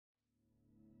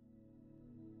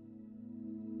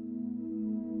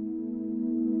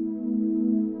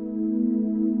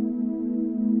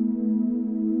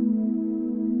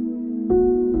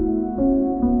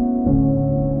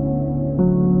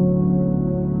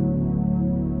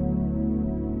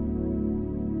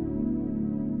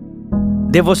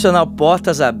Devocional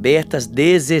Portas Abertas,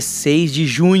 16 de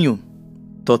junho.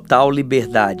 Total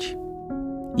liberdade.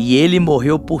 E ele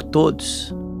morreu por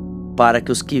todos, para que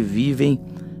os que vivem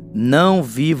não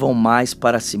vivam mais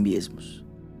para si mesmos,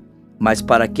 mas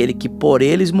para aquele que por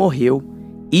eles morreu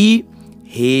e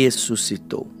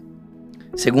ressuscitou.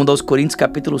 Segundo aos Coríntios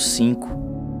capítulo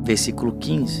 5, versículo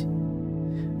 15.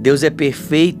 Deus é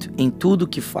perfeito em tudo o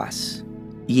que faz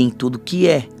e em tudo que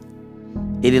é.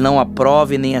 Ele não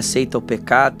aprova e nem aceita o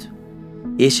pecado,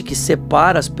 este que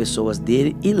separa as pessoas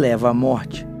dele e leva à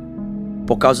morte.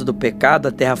 Por causa do pecado,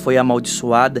 a terra foi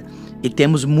amaldiçoada e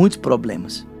temos muitos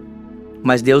problemas.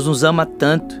 Mas Deus nos ama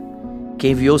tanto que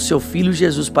enviou seu Filho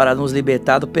Jesus para nos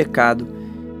libertar do pecado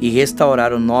e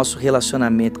restaurar o nosso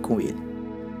relacionamento com Ele.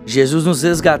 Jesus nos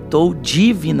resgatou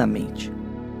divinamente.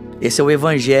 Esse é o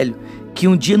Evangelho que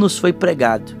um dia nos foi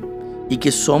pregado e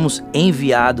que somos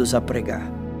enviados a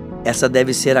pregar. Essa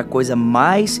deve ser a coisa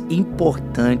mais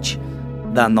importante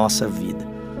da nossa vida.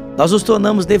 Nós nos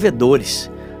tornamos devedores.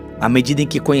 À medida em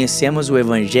que conhecemos o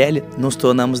Evangelho, nos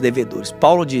tornamos devedores.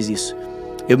 Paulo diz isso.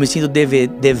 Eu me sinto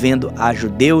devendo a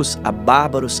judeus, a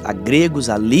bárbaros, a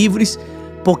gregos, a livres,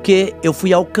 porque eu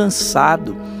fui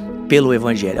alcançado pelo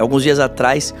Evangelho. Alguns dias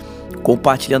atrás,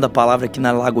 compartilhando a palavra aqui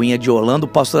na Lagoinha de Orlando, o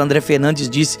pastor André Fernandes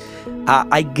disse: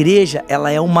 a igreja, ela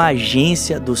é uma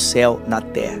agência do céu na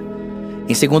terra.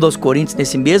 Em 2 aos Coríntios,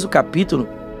 nesse mesmo capítulo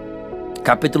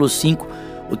 5,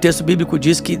 o texto bíblico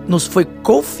diz que nos foi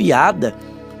confiado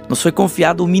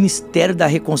o ministério da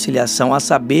reconciliação, a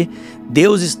saber,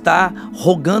 Deus está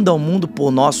rogando ao mundo por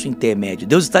nosso intermédio.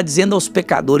 Deus está dizendo aos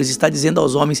pecadores, está dizendo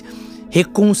aos homens: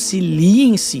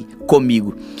 reconciliem-se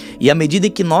comigo. E à medida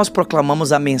em que nós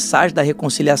proclamamos a mensagem da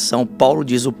reconciliação, Paulo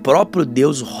diz: o próprio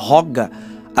Deus roga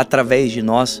através de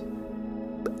nós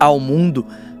ao mundo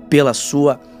pela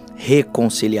sua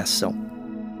reconciliação.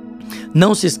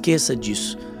 Não se esqueça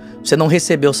disso. Você não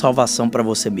recebeu salvação para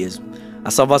você mesmo. A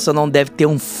salvação não deve ter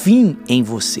um fim em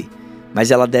você,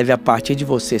 mas ela deve, a partir de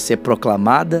você, ser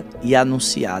proclamada e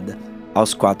anunciada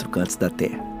aos quatro cantos da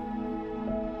terra.